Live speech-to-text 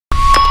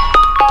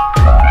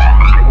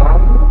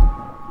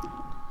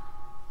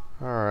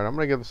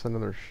gonna give this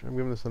another. I'm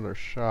giving this another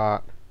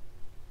shot.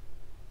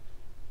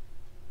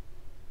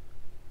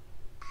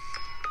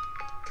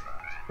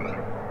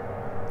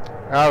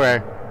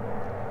 Okay.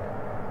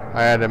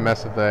 I had to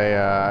mess with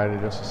I had to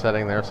adjust a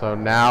setting there, so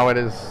now it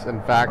is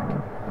in fact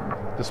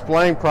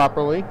displaying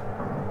properly.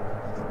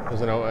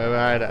 There's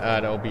I had to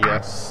add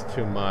OBS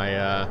to my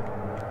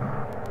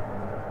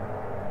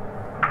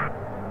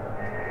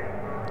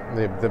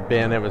the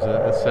bin. It was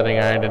a setting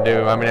I had to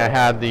do. I mean, I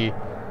had the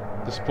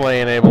display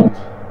enabled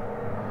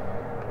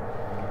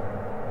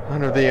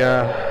under the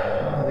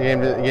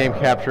game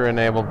capture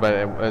enabled, but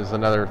it was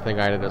another thing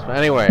I had to do. But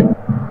anyway,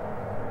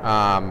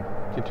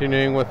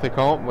 continuing with the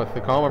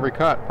Coma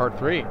Recut Part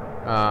 3.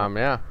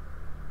 Yeah.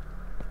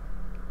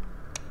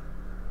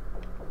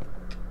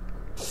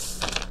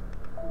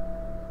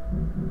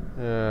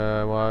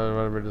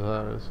 Whatever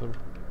that is.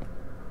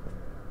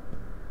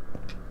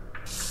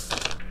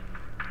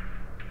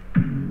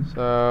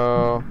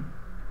 So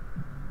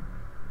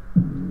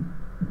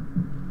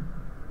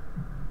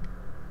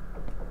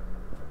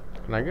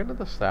can I get to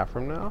the staff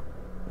room now?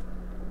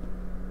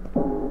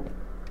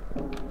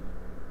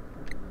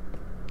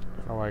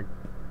 How do I?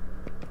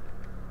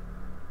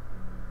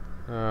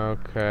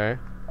 Okay.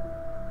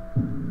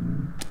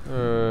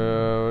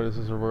 This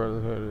is a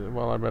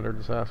well. I better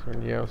just ask for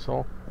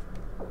Yosel.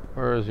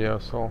 Where is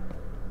Yosel?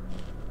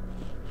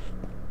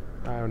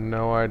 I have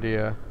no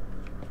idea.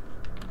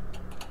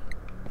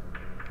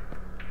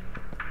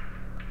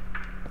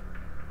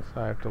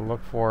 So I have to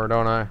look for her,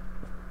 don't I?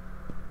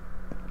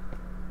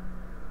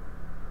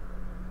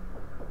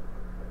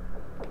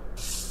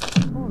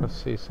 I want to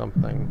see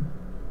something.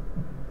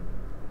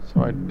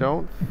 So I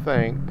don't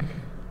think...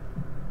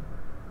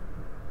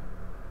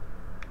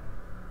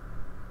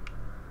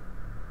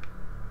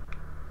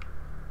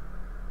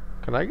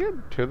 Can I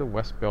get to the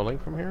west building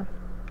from here?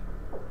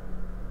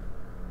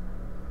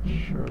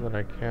 Sure that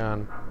I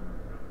can.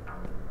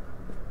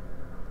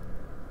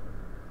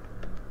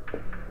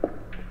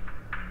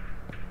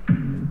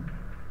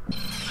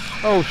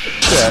 Oh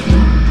shit!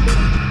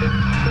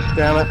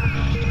 Damn it!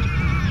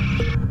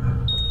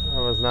 I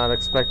was not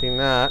expecting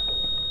that.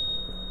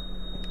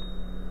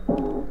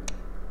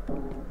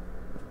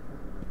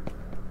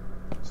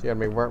 She had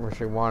me right where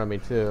she wanted me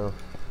to.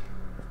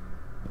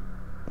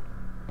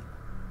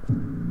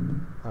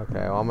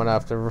 Okay, well I'm gonna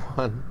have to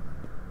run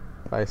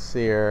if I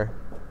see her.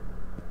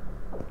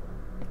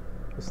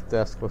 This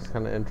desk looks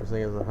kind of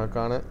interesting as a hook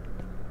on it.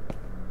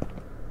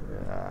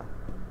 Yeah.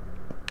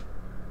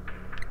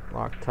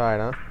 Locked tight,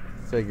 huh?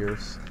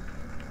 Figures.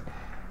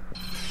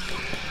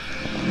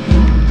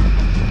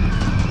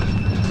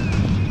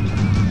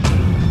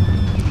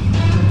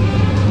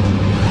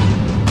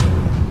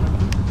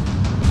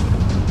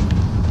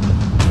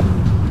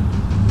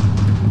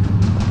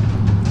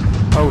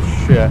 Oh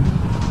shit.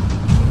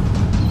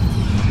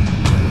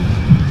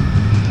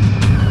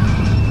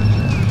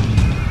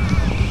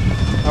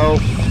 Oh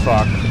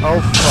fuck. Oh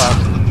fuck.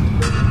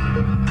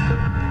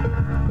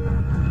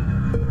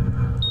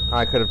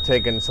 I could have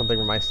taken something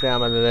from my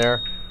stamina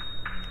there.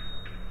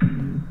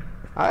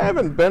 I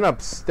haven't been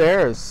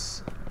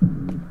upstairs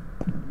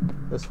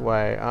this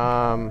way.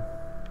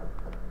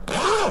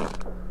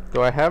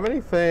 Do I have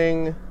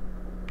anything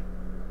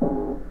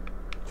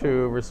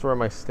to restore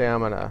my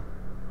stamina?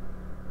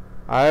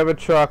 I have a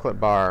chocolate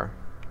bar.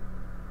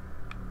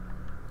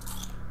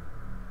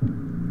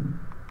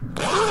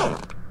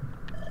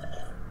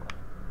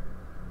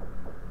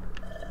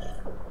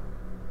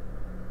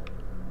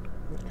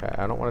 Okay,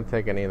 I don't want to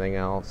take anything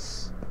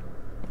else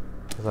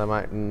because I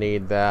might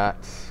need that.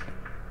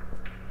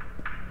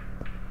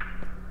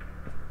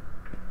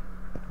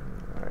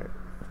 Alright.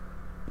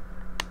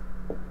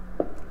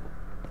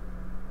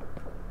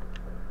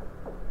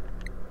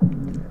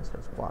 So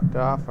it's blocked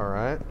off,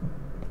 alright.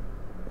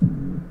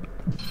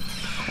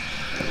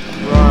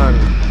 Run!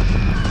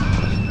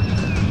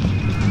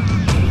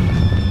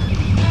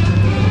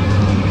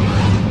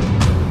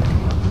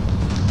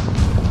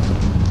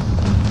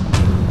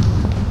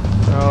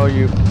 Oh,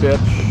 you bitch.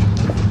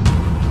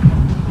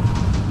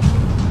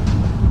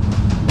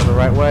 Go the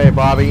right way,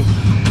 Bobby.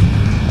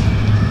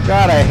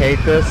 God, I hate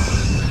this.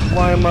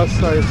 Why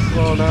must I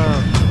slow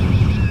down?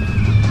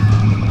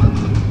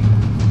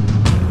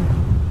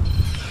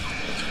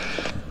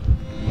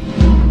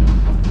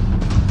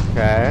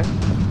 Okay.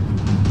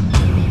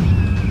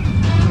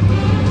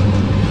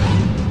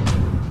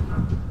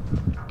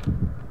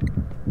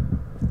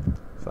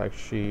 It's like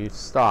she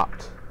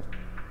stopped.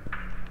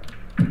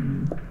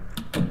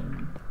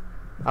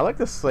 I like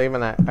the slave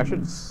in that. I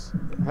should.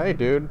 Hey,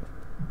 dude.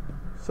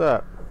 What's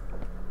up?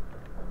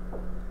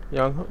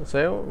 Young,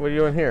 say, what are you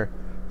doing here?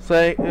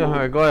 Say, go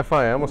ahead,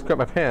 fine. I almost cut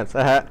my pants.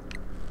 Come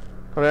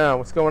down.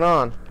 What's going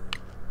on?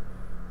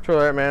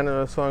 Sure, that man.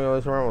 Song of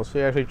those normals.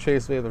 He actually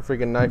chased me with a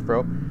freaking knife,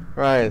 bro.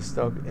 Right, it's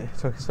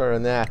started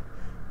on that.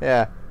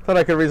 Yeah, thought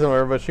I could reason with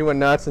her, but she went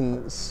nuts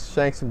and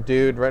shanked some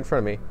dude right in front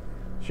of me.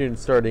 She didn't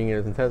start eating it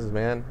as intense as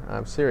man.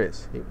 I'm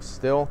serious. He was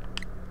still.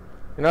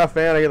 Enough,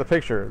 man. I get the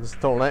picture. This is a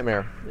total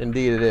nightmare.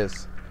 Indeed, it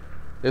is.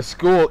 This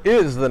school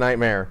is the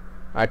nightmare.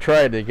 I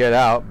tried to get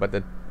out,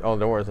 but all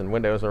the doors and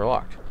windows are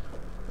locked.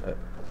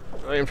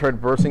 I even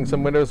tried bursting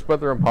some windows, but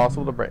they're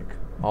impossible to break.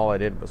 All I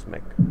did was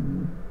make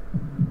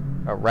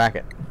a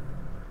racket.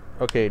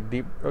 Okay,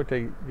 deep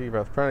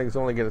breath. Trying to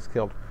only get us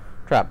killed.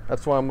 Trap.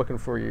 That's why I'm looking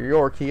for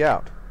your key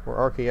out. Or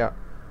our key out.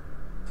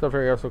 Stuff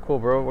here so cool,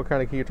 bro. What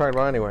kind of key you talking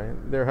about anyway?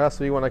 There has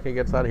to be one that can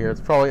get us out of here. It's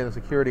probably in the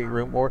security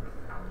room, or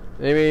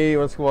maybe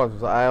when school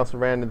was. I also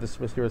ran into this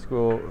mysterious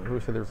school who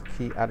said there's a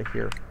key out of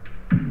here.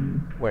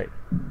 Wait,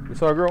 you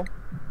saw a girl?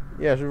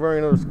 Yeah, she's wearing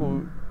another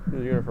school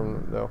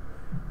uniform though.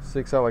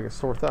 Sticks out like a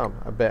sore thumb,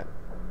 I bet.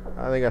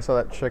 I think I saw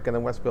that chick in the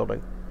West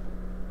building.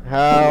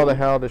 How the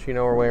hell does she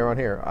know her way around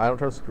here? I don't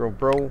trust this girl,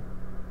 bro.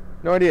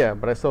 No idea,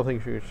 but I still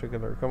think she should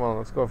get her. Come on,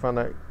 let's go find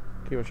that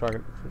key we're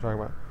talking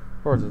about.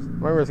 Horses.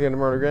 Am I risking getting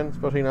murdered again?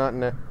 Especially not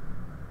in a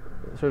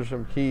search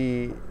some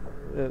key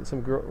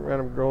some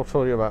random girl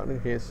told you about in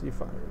case you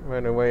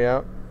find a way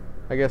out.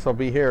 I guess I'll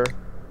be here.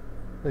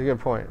 That's a good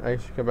point. I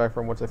should come back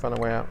from once I find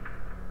a way out.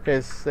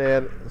 Okay, stay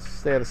out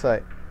of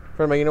sight.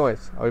 Try to make a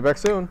noise. I'll be back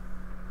soon.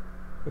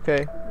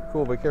 Okay,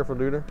 cool. Be careful,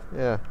 dude.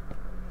 Yeah.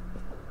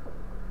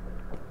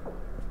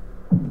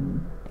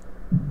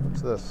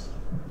 What's this?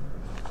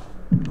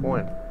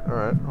 Coin.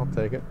 Alright, I'll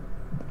take it.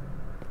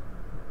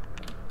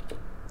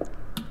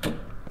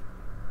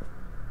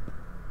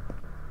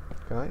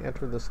 Can I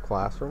enter this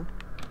classroom?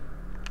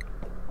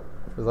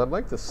 Because I'd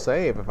like to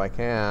save if I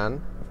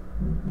can.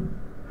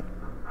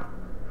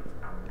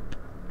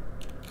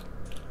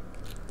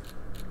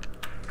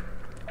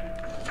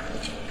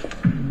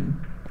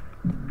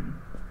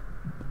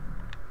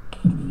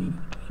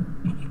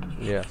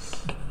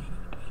 Yes.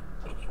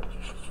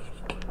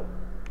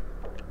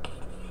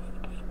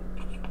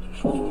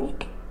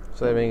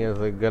 Saving is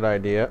a good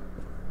idea.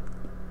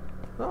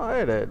 No,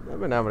 I've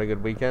been having a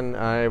good weekend.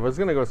 I was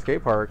gonna go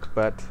skate park,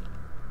 but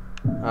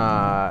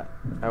I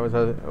was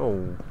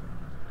oh,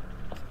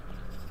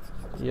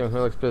 young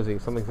man looks busy.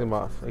 Something's in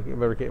boss. I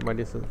better keep my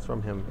distance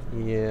from him.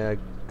 Yeah,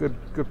 good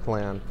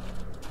plan.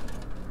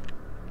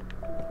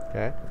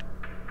 Okay.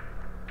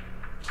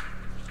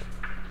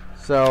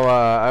 So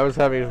I was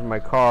having my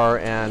car,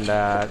 and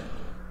I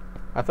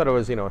thought it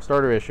was, a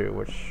starter issue,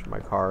 which my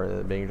car,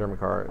 being a German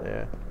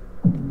car,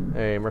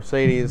 a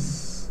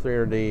Mercedes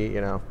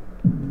 300D,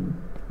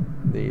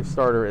 the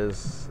starter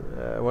is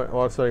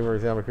while studying, for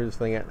example, this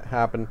thing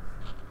happened.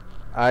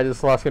 I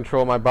just lost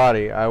control of my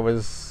body. I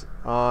was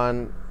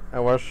on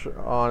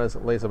as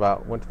it lays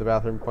about. Went to the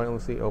bathroom,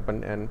 pointlessly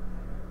opened and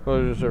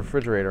closed the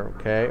refrigerator.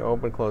 Okay,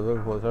 open, close,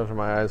 over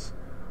my eyes.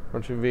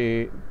 Went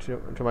to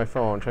my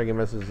phone, checking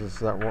messages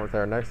that weren't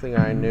there. Next thing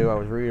I knew, I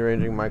was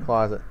rearranging my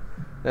closet,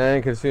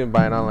 and consumed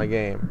by an online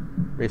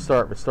game.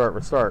 Restart.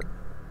 A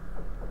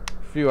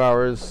few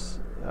hours.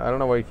 I don't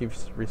know why he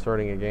keeps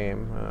restarting a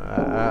game.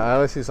 I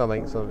always see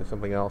something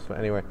else. But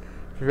anyway,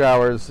 a few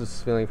hours,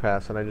 just feeling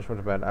passed, and I just went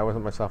to bed. I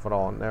wasn't myself at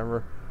all.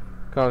 Never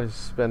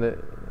consciously spend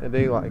a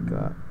day like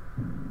that.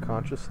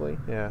 Consciously,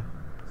 yeah.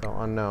 So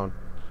unknown.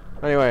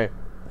 Anyway,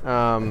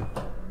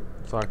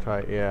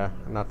 Loctite, yeah.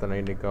 Not that I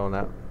need to go in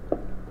that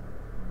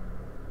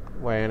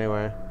way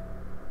anyway.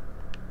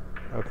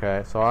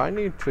 Okay, so I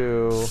need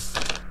to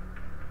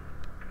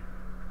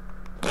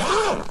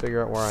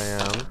figure out where I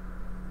am.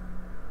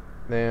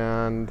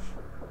 And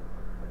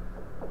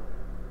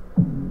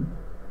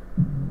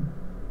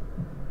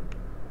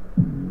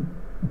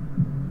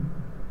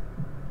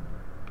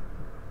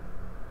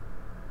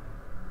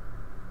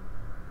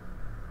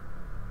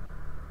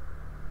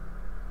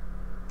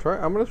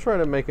I'm going to try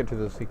to make it to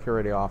the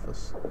security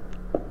office,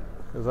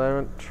 because I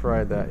haven't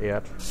tried that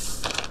yet.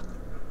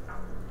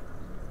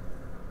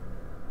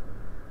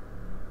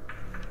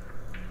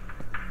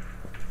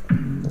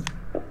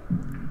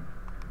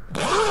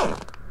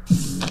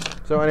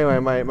 So anyway,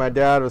 my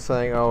dad was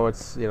saying, oh,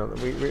 it's,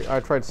 I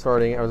tried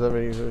starting, I was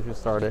having to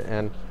start it,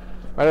 and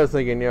I was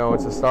thinking,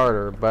 it's a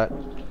starter, but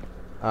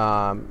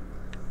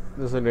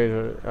this is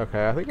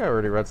okay, I think I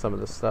already read some of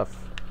this stuff.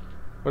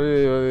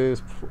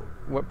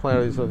 What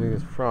planet are these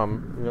things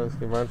from? This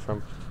can run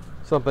from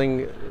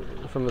something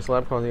from this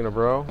lab causing a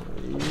bro?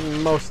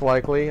 Most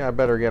likely. I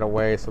better get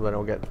away so they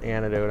don't get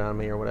antidote on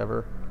me or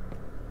whatever.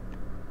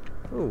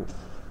 Ooh.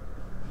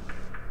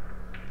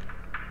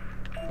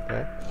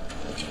 Okay.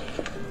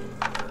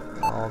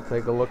 I'll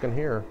take a look in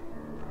here.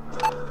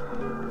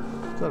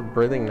 What's that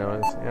breathing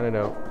noise?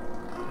 Antidote.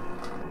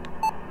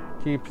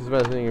 Keeps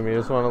messaging me.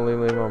 Just want to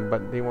leave him,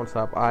 but he won't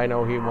stop. I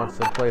know he wants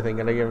to play thing.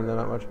 Can I give him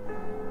that much?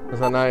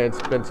 Because at night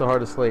it's been so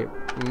hard to sleep.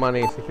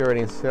 Money,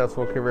 security, and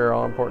successful career are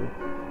all important.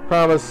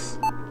 Promise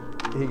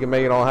he can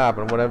make it all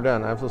happen. What I've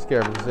done. I'm so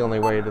scared, but it's the only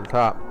way to the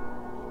top.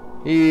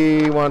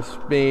 He wants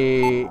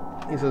me.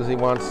 He says he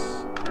wants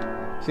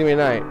to see me at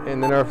night in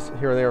the nerves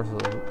here in the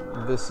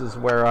office. This is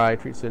where I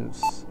treat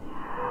students.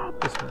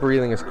 This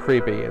breathing is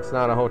creepy. It's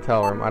not a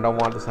hotel room. I don't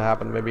want this to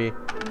happen. Maybe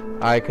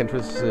I can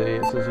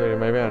associate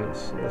my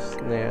parents. This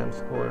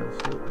Nan's cool.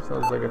 It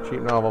sounds like a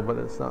cheap novel, but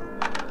it's not.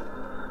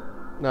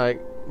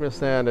 Like,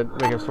 understand and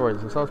make up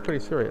stories. It sounds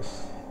pretty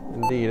serious.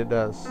 Indeed, it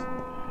does.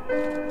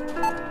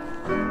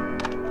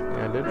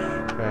 Bandage.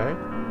 Okay.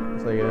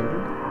 once I get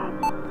injured.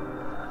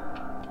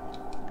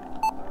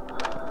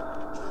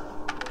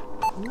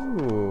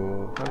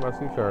 Ooh, how about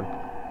sea shard?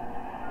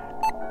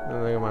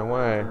 Nothing in my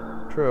way.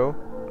 True.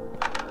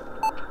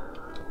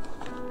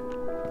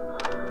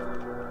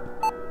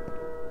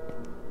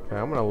 Okay,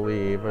 I'm gonna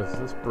leave. Is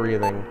this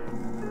breathing?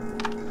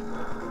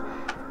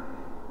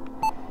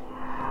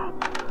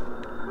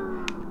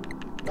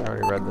 I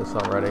already read this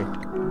already.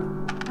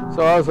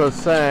 So as I was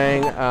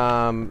saying,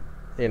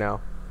 you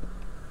know,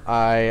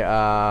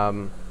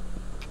 can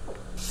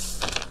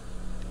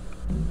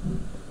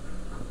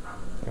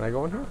I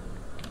go in here?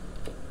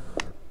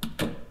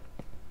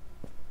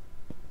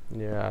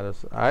 Yeah,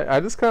 this. I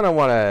just kind of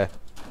want to.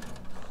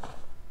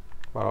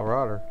 Bottle of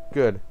water.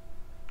 Good.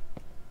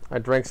 I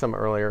drank some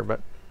earlier,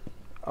 but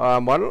why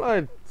don't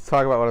I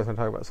talk about what I was going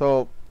to talk about?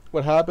 So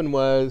what happened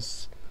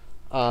was,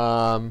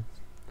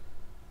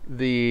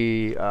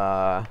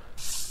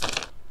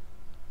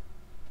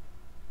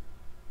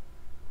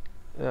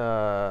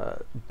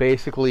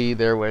 basically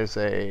there was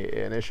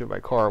an issue with my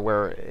car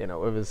where, you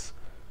know, it was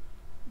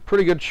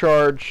pretty good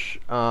charge,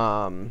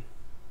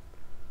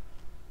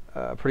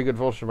 pretty good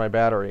voltage in my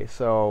battery.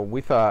 So we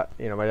thought,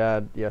 you know, my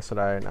dad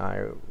yesterday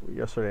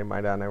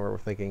my dad and I were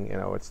thinking, you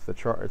know, it's the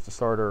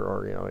starter,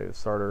 or, you know, the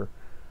starter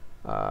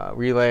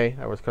relay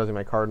that was causing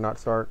my car to not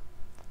start.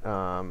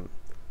 So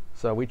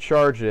we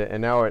charged it,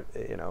 and now it,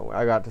 you know,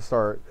 I got to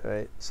start.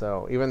 Right?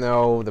 So even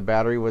though the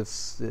battery was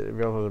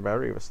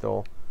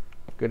still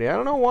good. I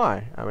don't know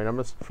why. I mean, I'm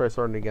just trying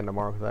starting again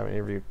tomorrow because I have an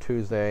interview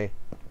Tuesday.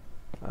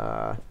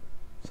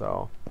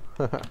 So.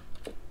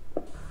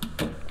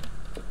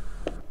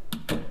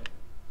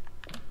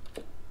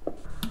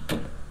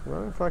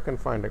 Well, if I can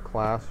find a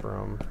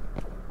classroom.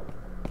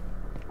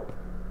 Oh,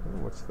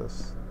 what's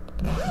this?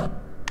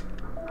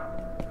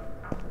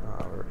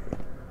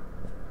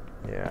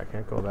 Yeah, I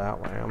can't go that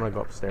way. I'm gonna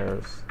go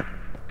upstairs.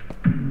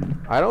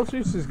 I don't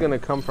think she's gonna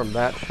come from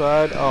that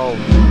side. Oh,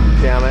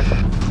 damn it.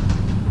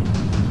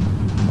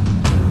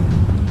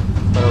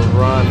 Better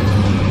run.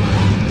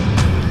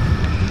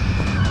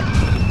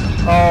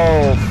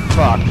 Oh,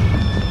 fuck.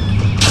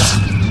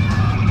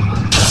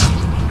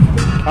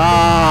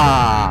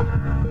 Ah!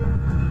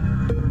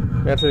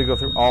 We have to go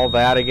through all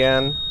that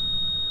again?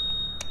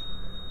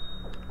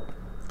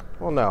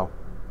 Well, no.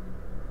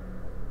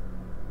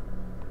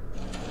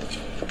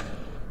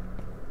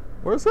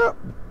 Where's that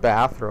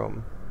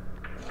bathroom?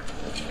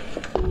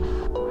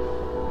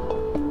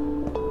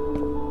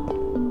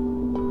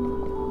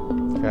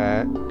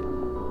 Okay.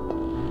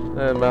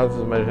 This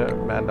is my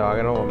Mad Dog.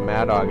 I don't know what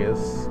Mad Dog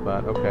is,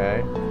 but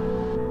okay.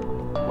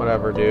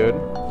 Whatever, dude.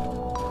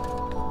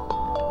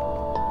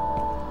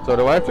 So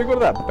do I have to go to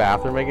that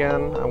bathroom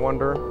again, I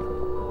wonder?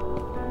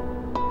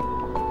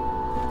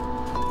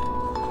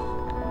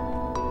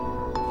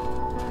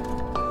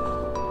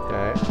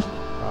 Okay.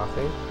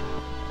 Coffee.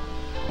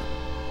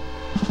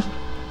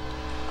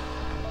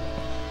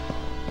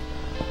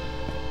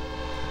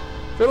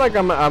 I feel like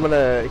I'm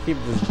gonna keep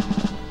this.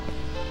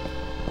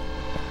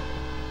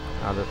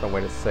 Oh, there's no way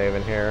to save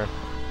in here.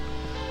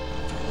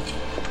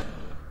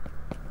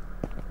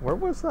 Where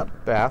was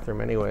that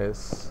bathroom,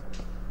 anyways?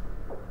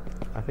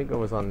 I think it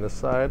was on this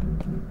side.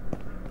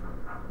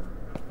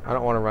 I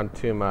don't want to run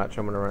too much.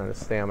 I'm gonna run out of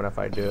stamina if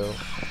I do.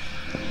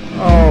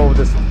 Oh,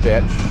 this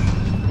bitch.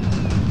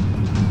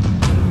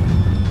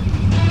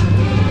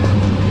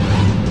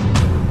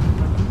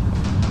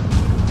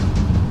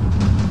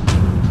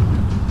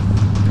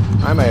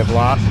 I may have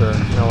lost her.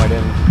 No, I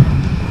didn't.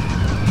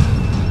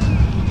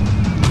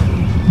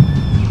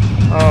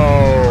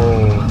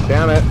 Oh,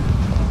 damn it.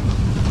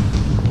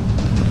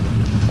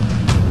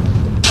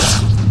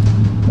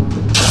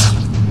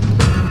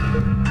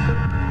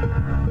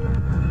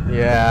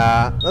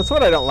 Yeah, that's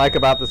what I don't like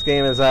about this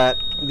game, is that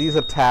these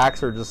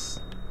attacks are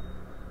just...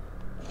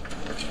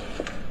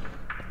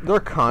 they're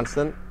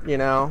constant, you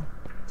know?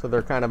 So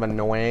they're kind of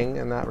annoying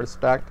in that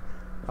respect.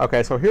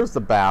 Okay, so here's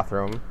the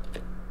bathroom.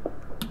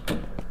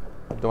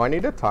 Do I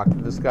need to talk to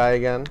this guy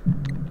again?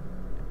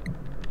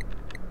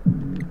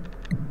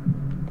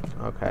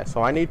 Okay,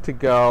 so I need to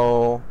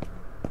go...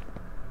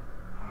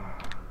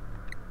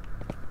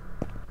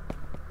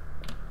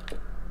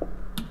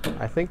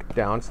 I think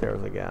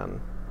downstairs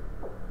again.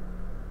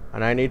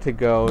 And I need to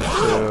go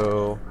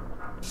to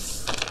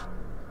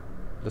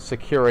the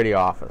security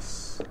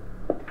office.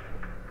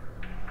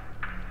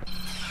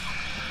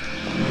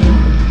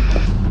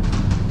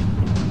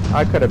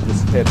 I could have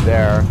just hid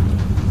there.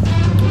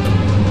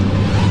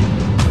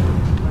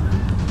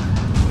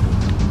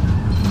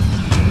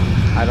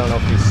 I don't know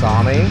if you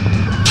saw me.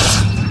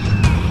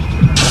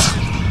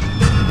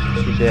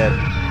 She did.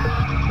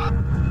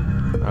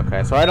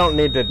 Okay, so I don't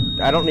need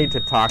to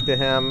talk to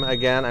him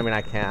again. I mean,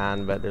 I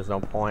can, but there's no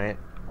point.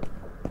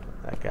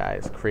 That guy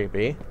is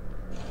creepy.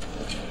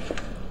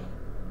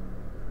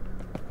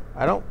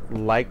 I don't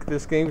like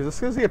this game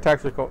because the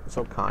attacks are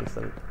so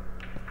constant.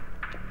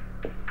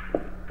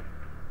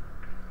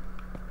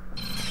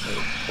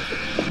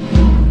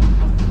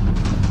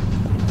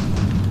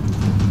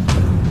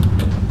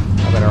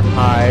 I better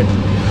hide.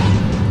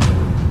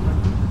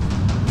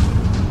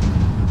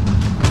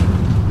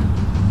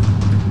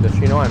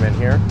 know I'm in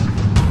here?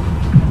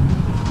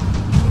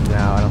 No,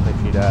 I don't think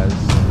she does.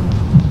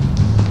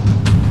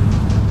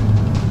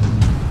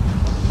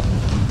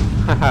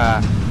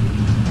 Haha.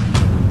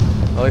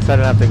 At least I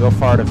didn't have to go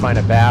far to find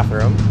a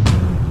bathroom.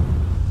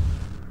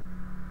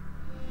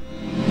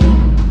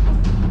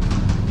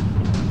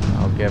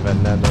 I'll give it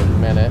another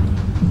minute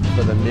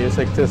for the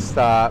music to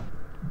stop.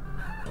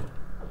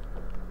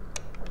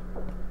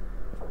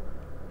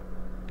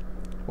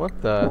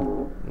 What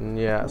the?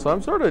 Yeah, so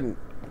I'm starting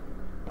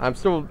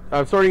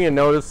to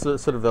notice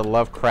sort of the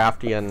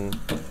Lovecraftian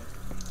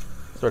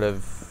sort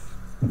of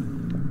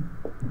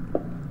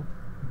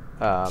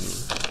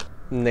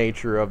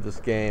nature of this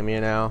game, you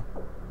know,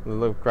 the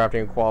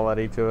Lovecraftian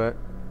quality to it,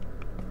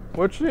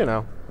 which, you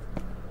know,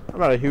 I'm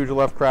not a huge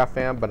Lovecraft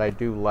fan, but I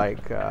do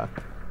like. Can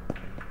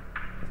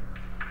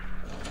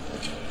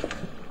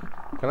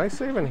I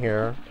save in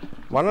here?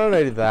 Why don't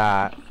I do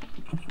that?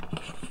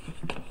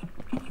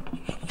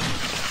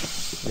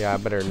 Yeah, I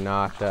better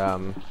not.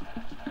 The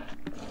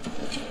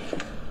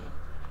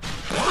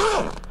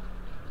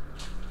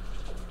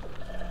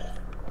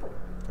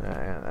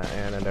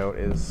antidote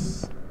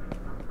is.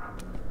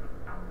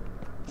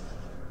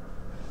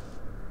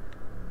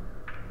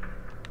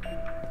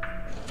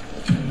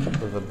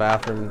 The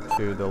bathroom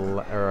to the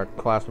or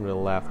classroom to the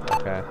left.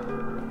 Okay.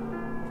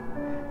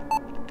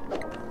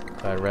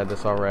 I read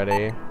this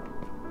already.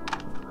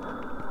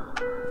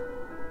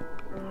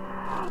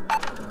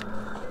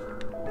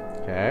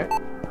 Okay.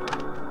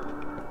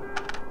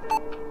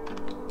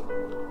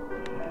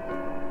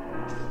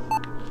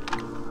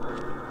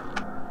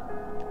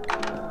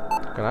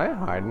 Can I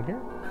hide in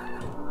here?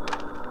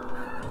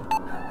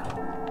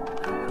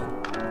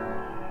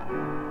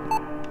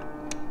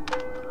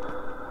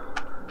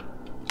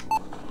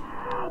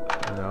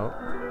 No.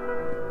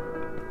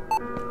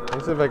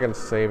 Let's see if I can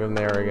save him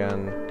there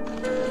again.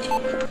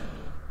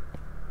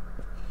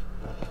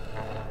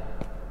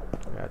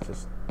 Yeah, it's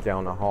just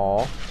down the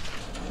hall.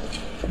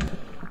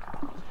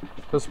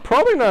 It's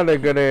probably not a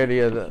good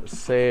idea to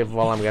save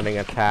while I'm getting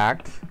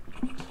attacked.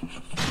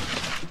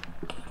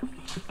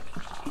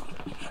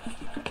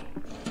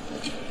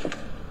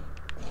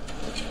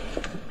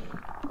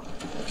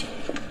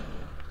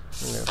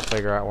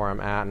 Figure out where I'm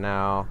at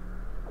now.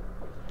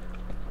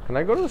 Can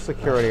I go to the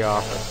security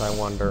office, I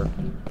wonder?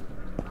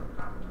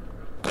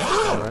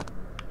 I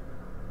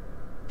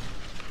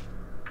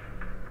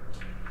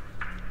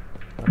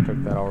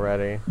took that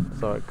already,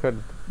 so it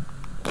could.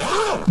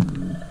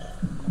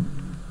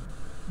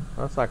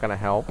 That's not gonna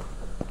help.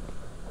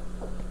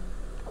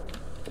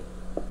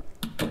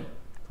 So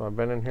I've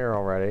been in here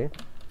already.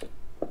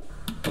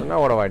 So now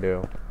what do I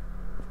do?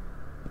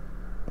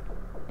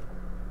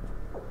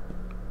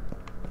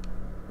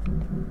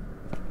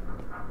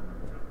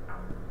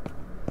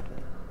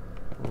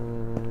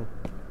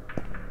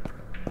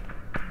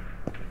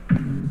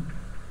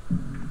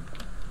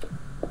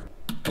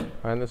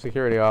 Find the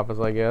security office,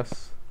 I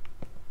guess.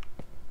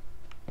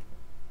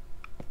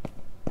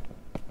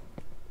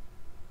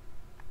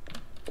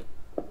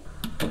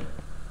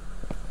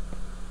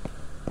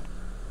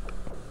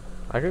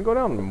 I can go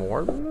down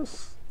more than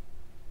this?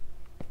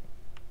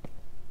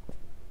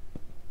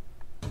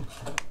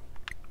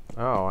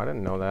 Oh, I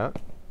didn't know that.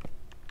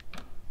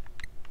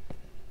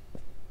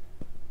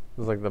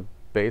 This is like the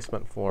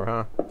basement floor,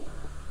 huh?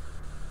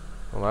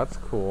 Well, that's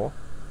cool.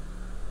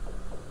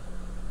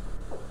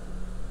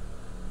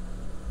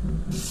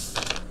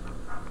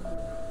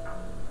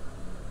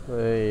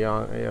 The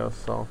young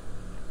ASL.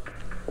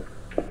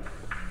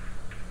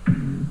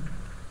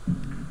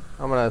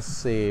 I'm gonna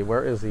see,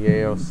 where is the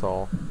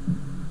ASL?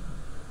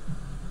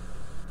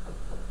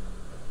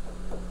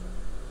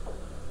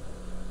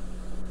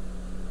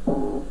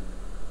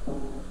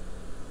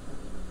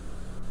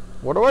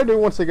 What do I do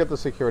once I get the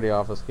security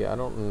office key? I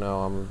don't know,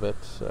 I'm a bit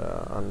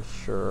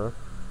unsure.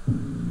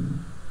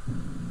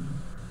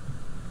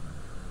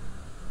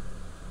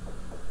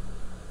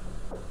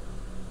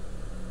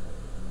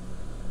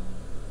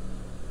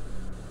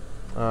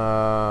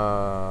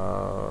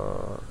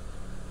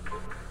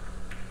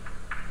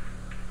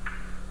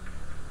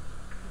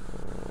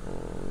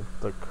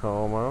 The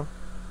Coma.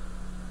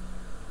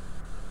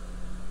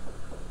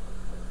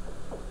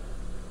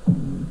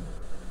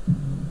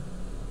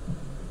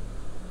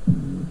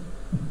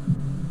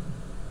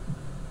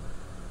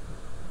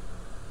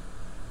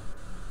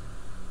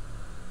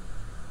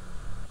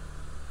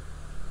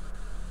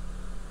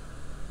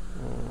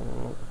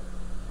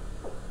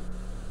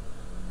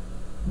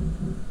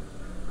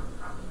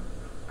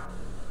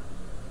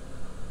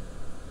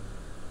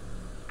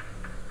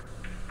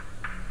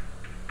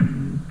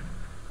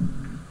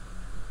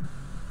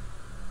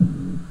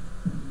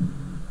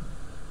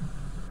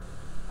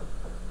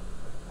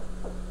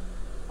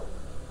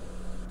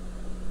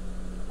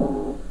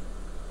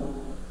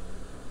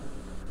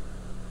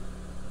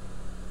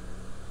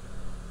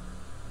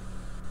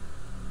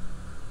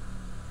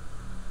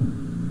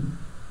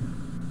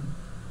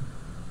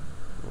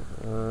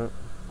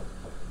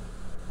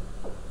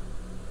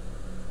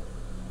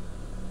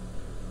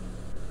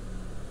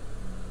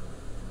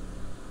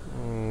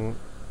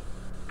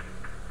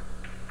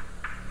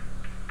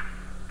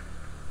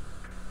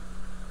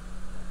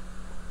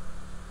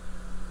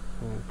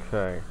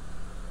 Okay.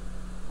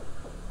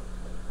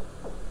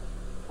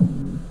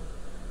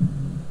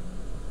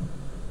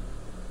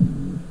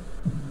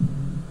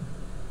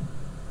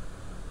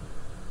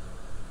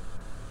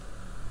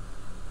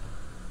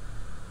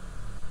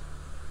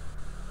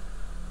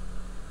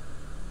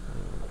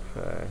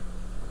 Okay.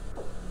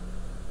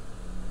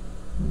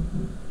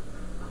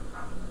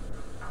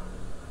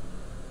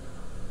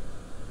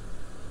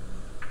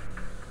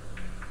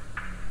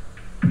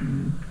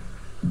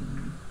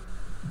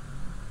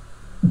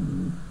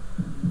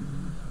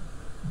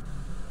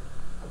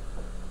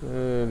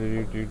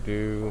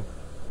 Do.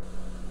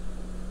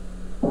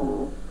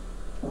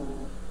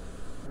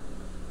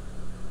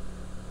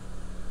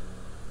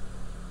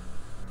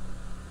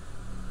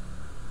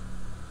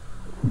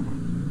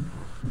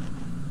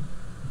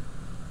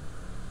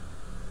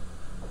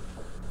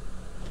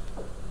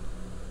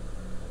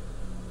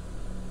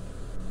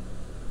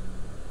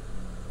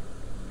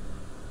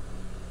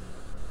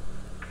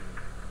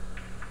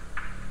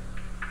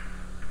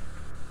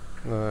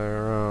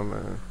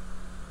 Man.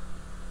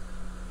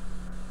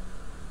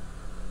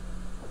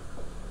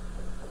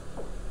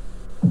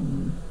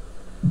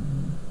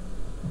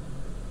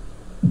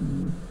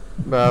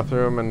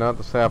 Bathroom and not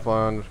the staff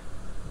lounge.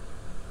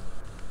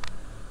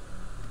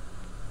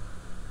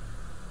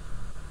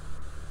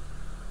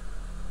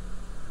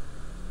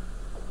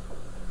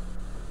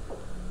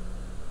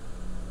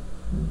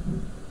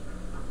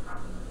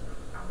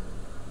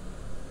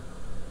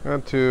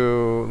 Got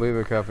to leave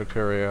the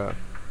cafeteria.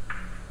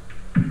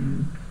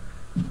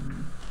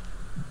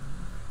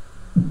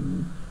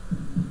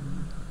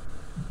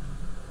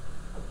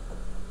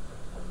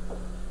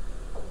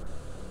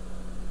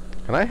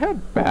 Can I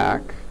head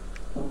back?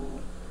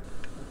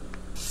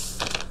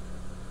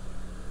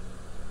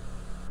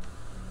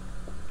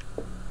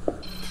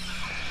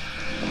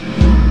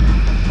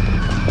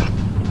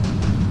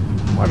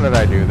 Why did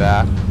I do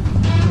that?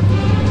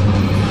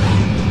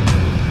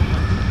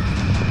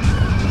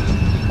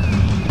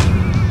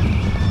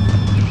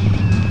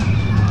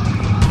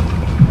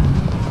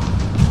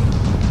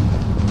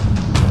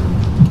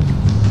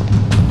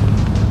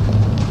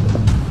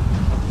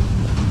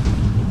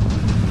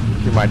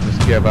 You might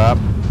just give up.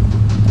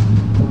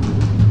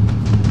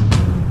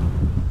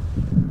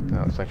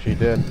 No, looks like she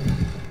did.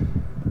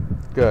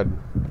 Good.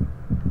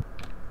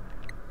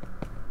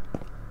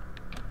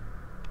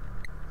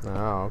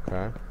 Oh,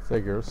 okay.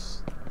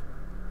 Figures.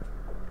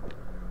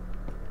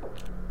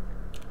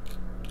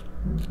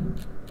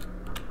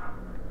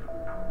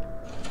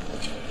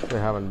 They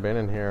haven't been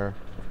in here.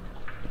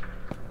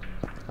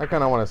 I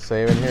kind of want to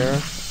save in here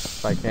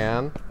if I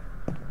can.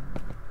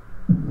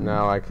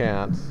 No, I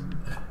can't.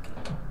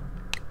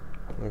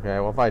 Okay,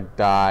 well if I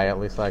die, at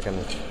least I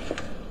can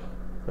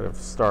sort of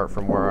start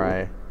from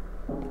where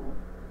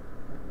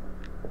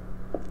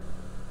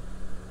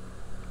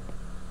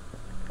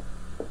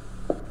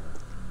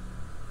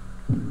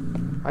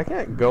I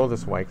can't go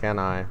this way, can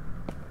I?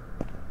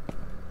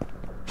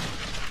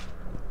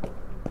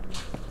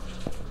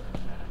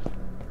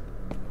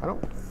 I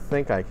don't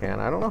think I can.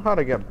 I don't know how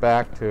to get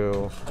back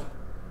to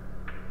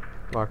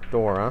locked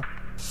door, huh?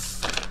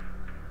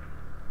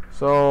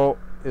 So,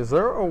 is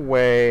there a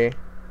way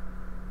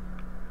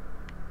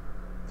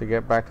to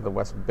get back to the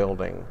west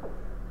building?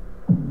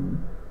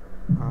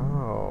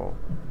 Oh.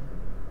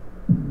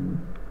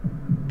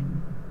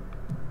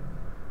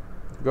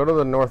 Go to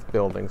the north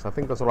buildings. I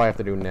think that's what I have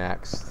to do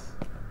next.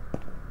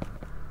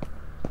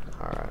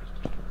 Alright.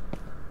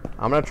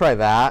 I'm gonna try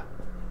that.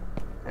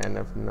 And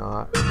if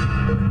not...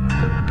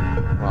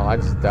 Well, I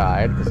just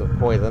died because of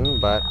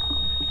poison, but...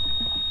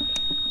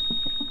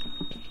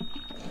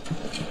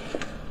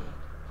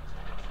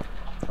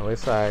 At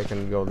least I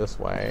can go this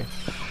way.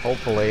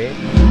 Hopefully.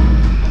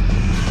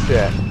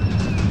 Shit.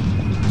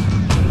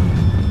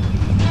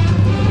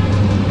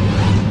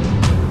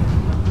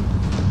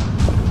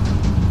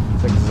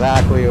 That's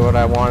exactly what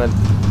I wanted.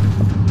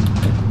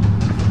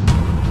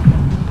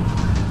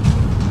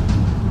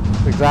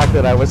 That's exactly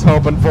what I was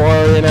hoping for,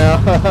 you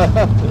know?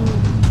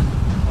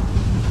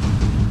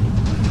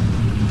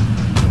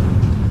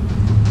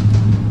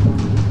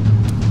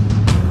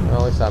 Well,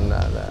 at least I'm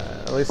not,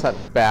 at least that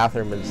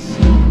bathroom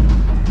isn't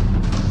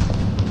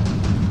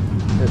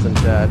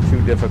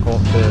too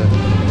difficult to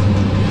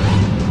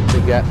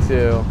get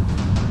to.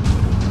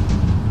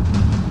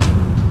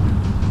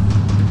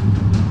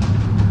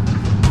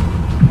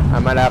 I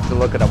might have to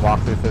look at a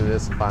walkthrough for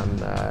this if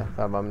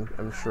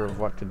I'm sure of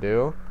what to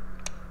do.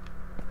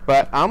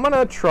 But I'm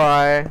gonna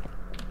try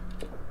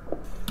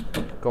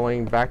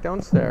going back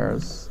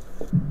downstairs,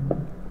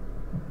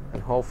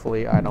 and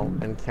hopefully I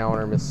don't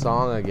encounter Miss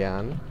Song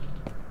again.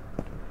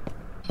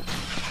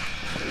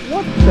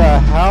 What the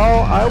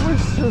hell?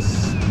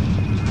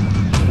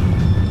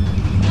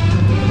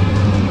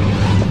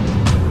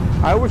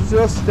 I was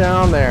just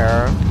down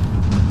there.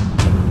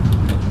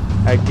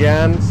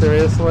 Again,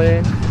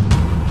 seriously?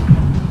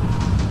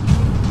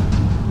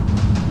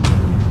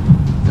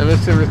 And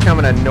this is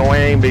becoming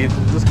annoying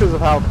just because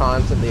of how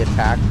constant the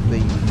attack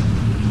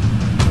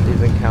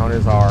these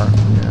encounters are.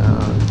 Yeah.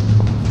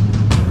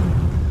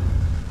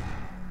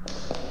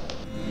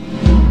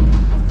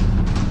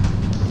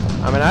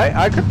 And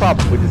I could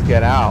probably just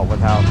get out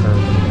without her,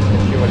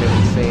 if she wouldn't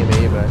even see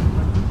me, but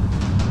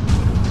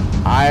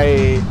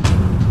I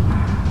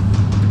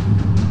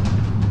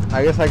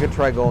guess I could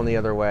try going the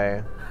other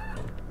way.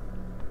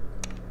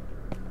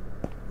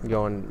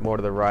 Going more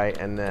to the right,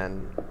 and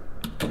then,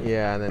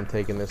 yeah, and then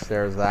taking the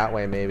stairs that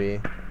way,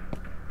 maybe.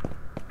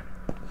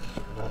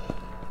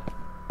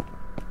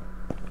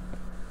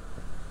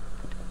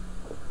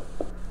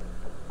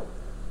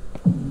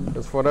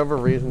 Because for whatever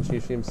reason, she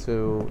seems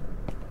to,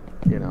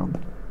 you know.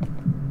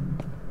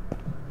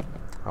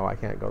 Oh, I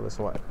can't go this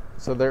way.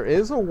 So there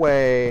is a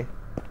way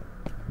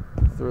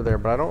through there,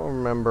 but I don't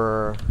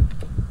remember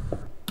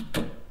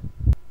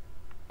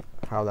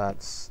how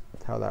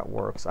that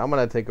works. I'm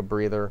gonna take a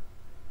breather.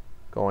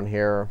 Going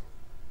here,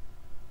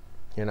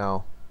 you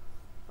know.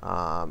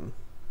 I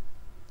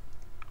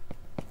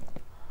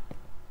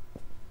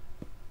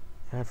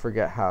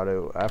forget how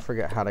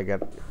to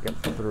get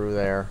through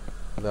there.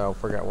 Though I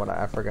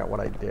forget what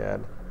I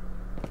did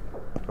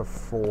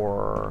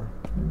before.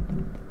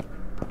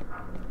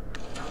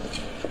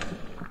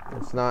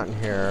 It's not in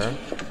here.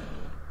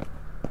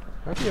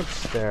 Might be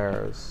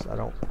upstairs. I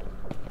don't.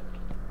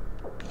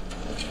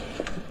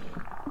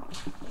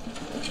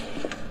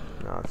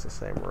 No, it's the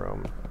same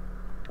room.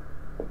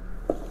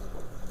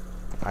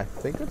 I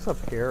think it's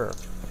up here.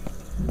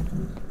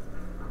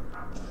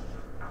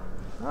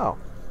 Oh.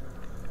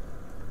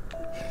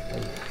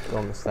 Go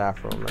in the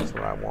staff room. That's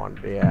what I want.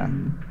 Yeah.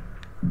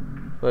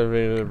 Let's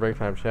do the break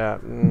time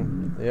chat.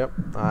 Yep.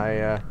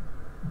 I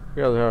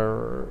got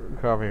our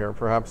coffee here.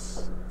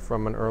 Perhaps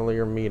from an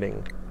earlier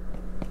meeting.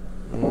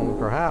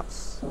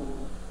 Perhaps.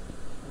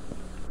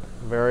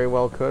 Very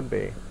well could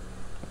be.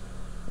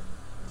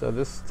 So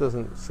this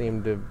doesn't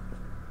seem to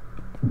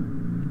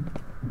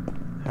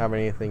have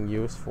anything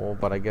useful,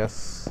 but I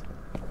guess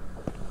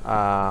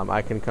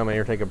I can come in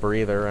here, take a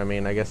breather. I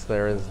mean, I guess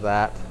there is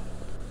that.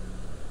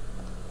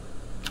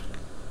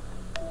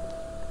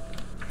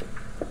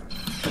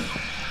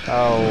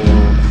 Oh.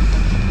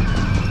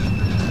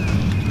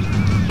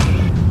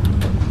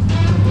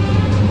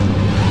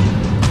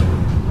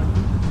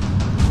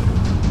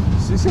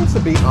 She seems to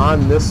be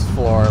on this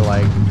floor,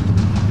 like.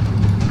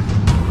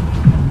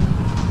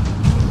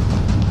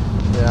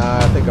 Yeah,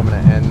 I think I'm gonna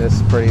end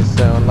this pretty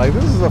soon. Like,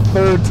 this is the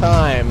third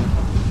time.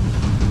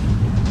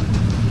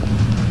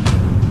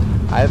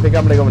 I think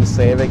I'm gonna go and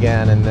save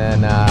again, and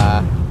then,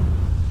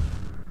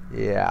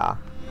 yeah.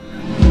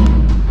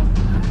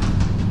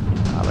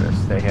 I'm gonna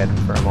stay hidden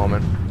for a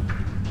moment.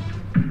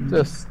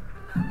 Just,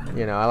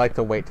 you know, I like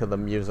to wait till the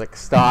music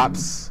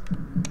stops.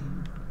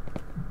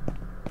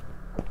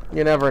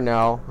 You never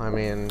know. I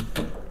mean...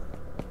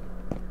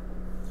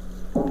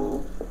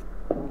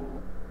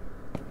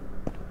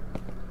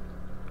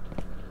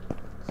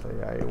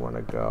 Yeah, you want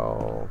to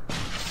go.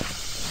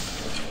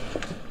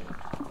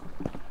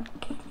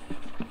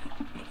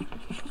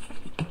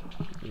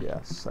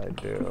 Yes, I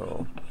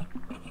do.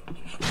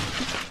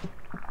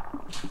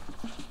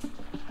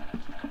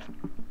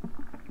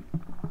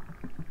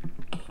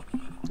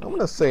 I'm going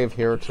to save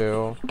here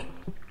too.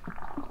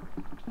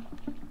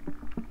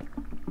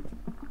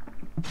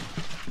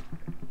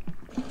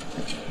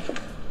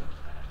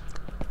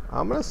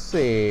 I'm going to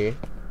see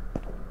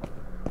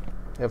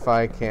if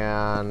I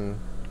can.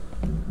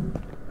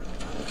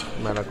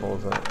 Medical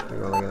isn't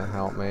really going to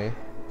help me.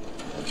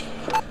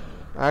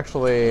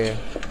 Actually,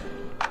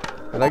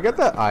 did I get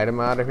that item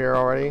out of here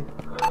already?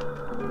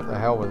 What the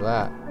hell was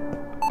that?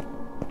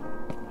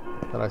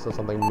 Thought I saw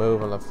something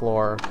move on the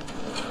floor.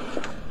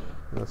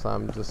 Unless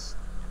I'm just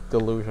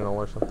delusional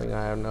or something,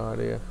 I have no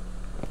idea.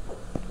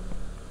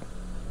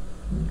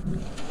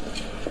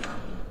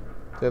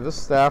 Yeah, this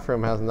staff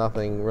room has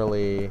nothing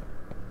really.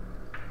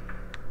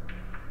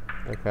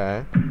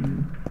 Okay.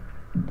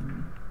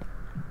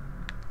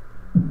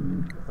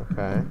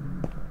 Okay.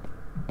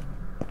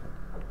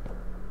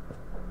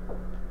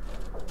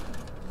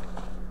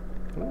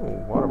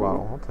 Ooh, water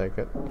bottle. I'll take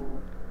it.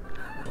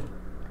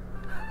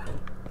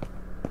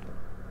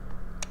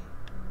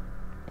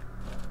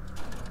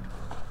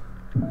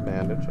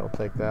 Bandage. I'll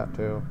take that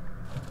too.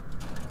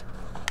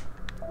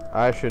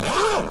 I should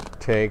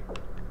take...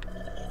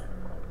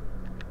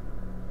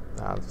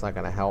 Nah, it's not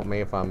going to help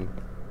me if I'm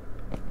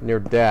near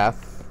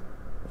death.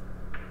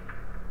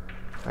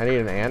 I need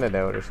an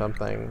antidote or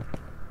something.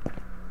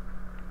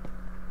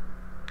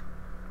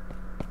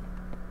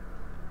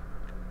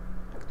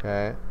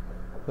 Okay.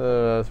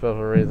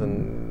 Special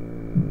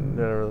reason.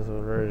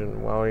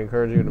 Well, we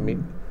encourage you to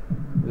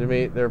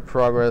meet their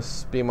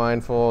progress. Be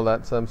mindful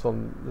that some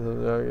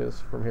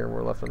areas from here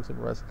were left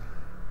unsupervised.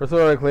 We're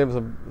throwing claims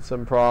of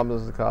some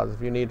problems as the cause.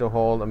 If you need to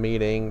hold a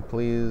meeting,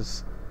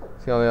 please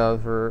see all the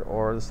others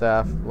or the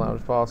staff lounge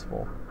as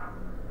possible.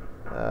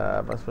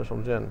 By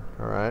special gin.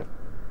 All right.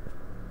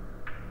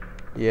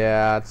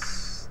 Yeah,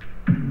 it's.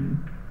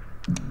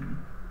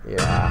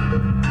 Yeah,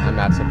 I'm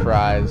not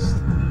surprised.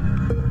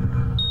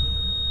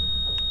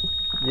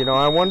 You know,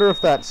 I wonder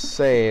if that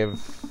save...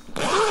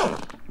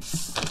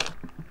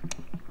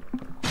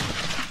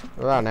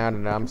 Without an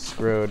antidote, I'm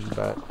screwed,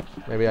 but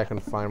maybe I can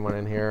find one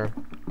in here.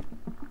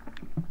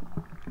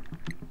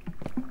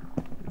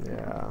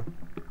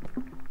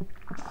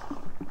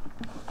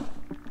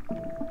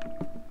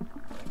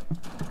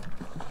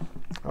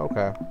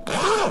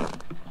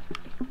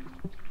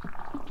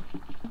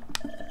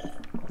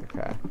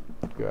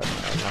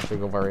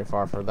 actually go very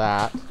far for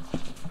that.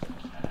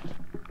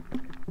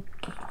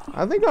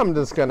 I think I'm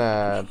just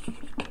gonna...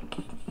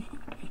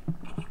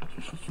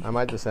 I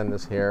might just end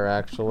this here,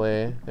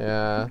 actually.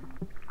 Yeah.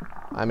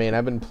 I mean,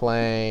 I've been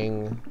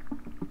playing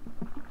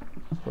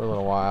for a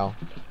little while.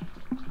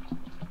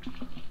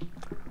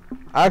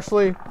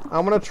 Actually,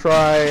 I'm gonna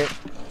try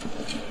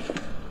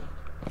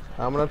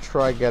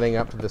getting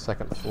up to the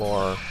second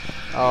floor.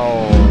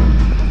 Oh.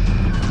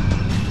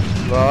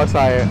 Well,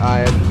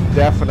 I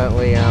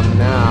definitely am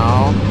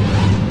now.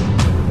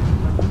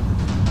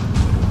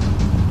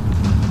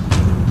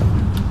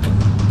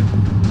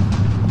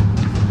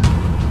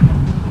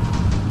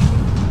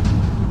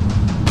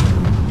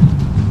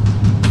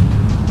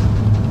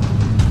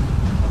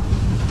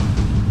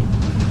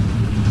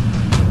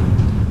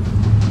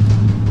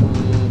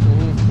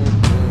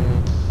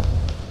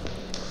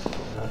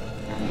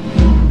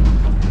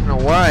 I don't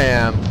know where I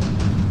am.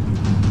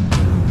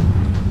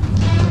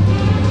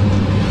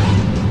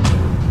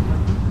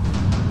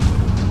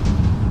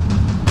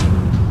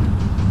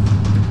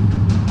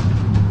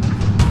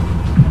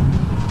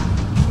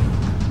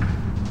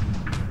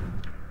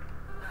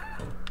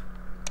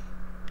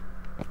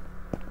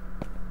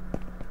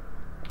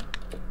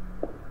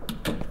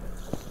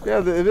 Yeah,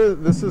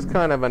 this is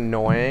kind of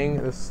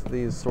annoying.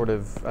 These sort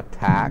of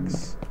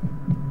attacks,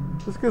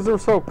 just because they're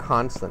so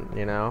constant,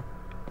 you know.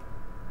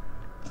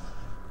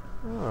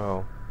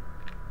 Oh,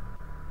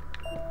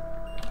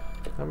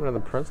 haven't been in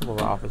the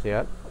principal's office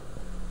yet.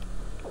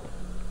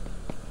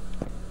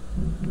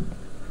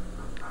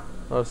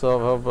 Oh,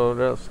 self-help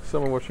desk.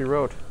 Some of what she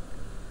wrote.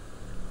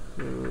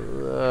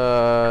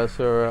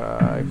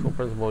 Actual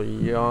principal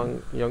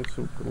Young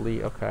Suk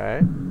Lee.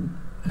 Okay.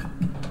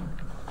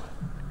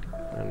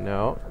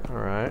 No,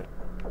 alright.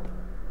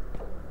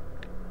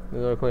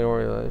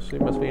 She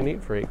must be a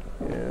neat freak.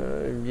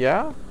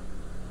 Yeah?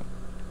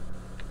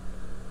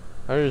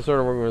 I just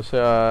started working with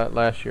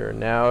last year.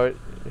 Now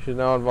she's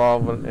now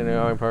involved in an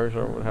ongoing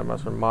partnership with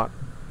Headmaster Mott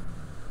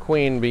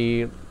Queen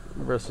Bee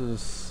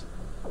versus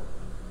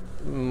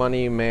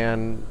Money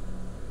Man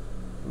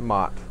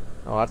Mott.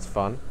 Oh, that's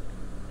fun.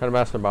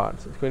 Headmaster Mott.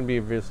 Queen Bee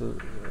versus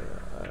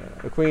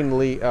Queen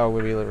Lee. Oh,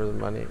 Queen Bee versus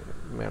Money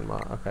Man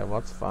Mott. Okay, well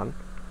that's fun.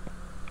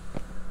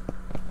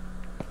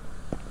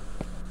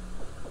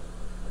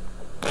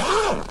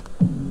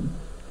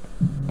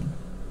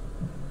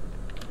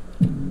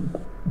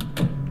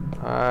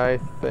 I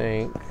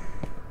think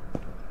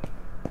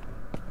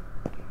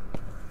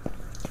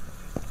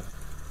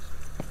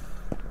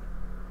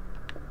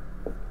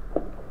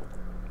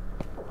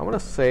I'm gonna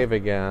save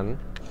again.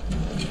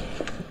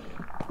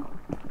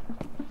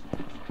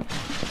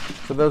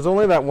 So there's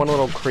only that one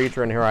little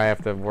creature in here I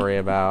have to worry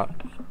about.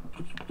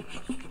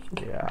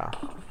 Yeah.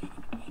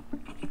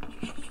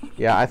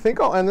 Yeah, I think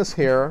I'll end this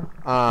here.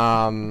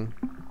 I'm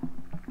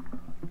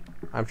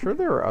sure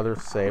there are other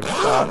save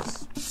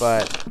spots,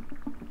 but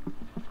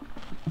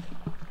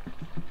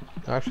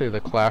actually the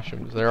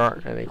classrooms, there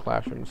aren't any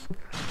classrooms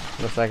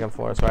on the second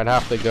floor, so I'd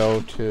have to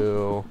go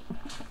to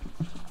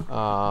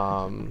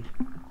yeah,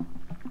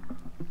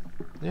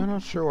 I'm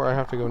not sure where I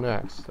have to go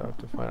next. I have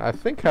to find, I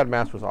think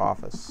Headmaster's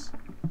office.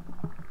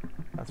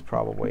 That's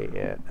probably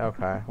it.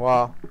 Okay,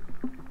 well,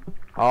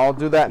 I'll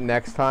do that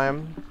next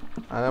time,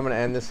 and I'm gonna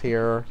end this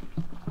here.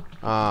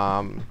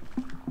 So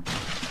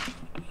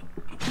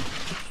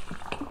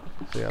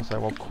yes, I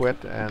will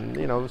quit, and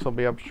you know, this will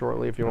be up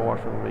shortly if you want to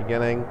watch from the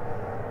beginning.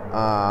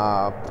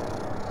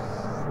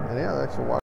 And yeah, thanks for watching.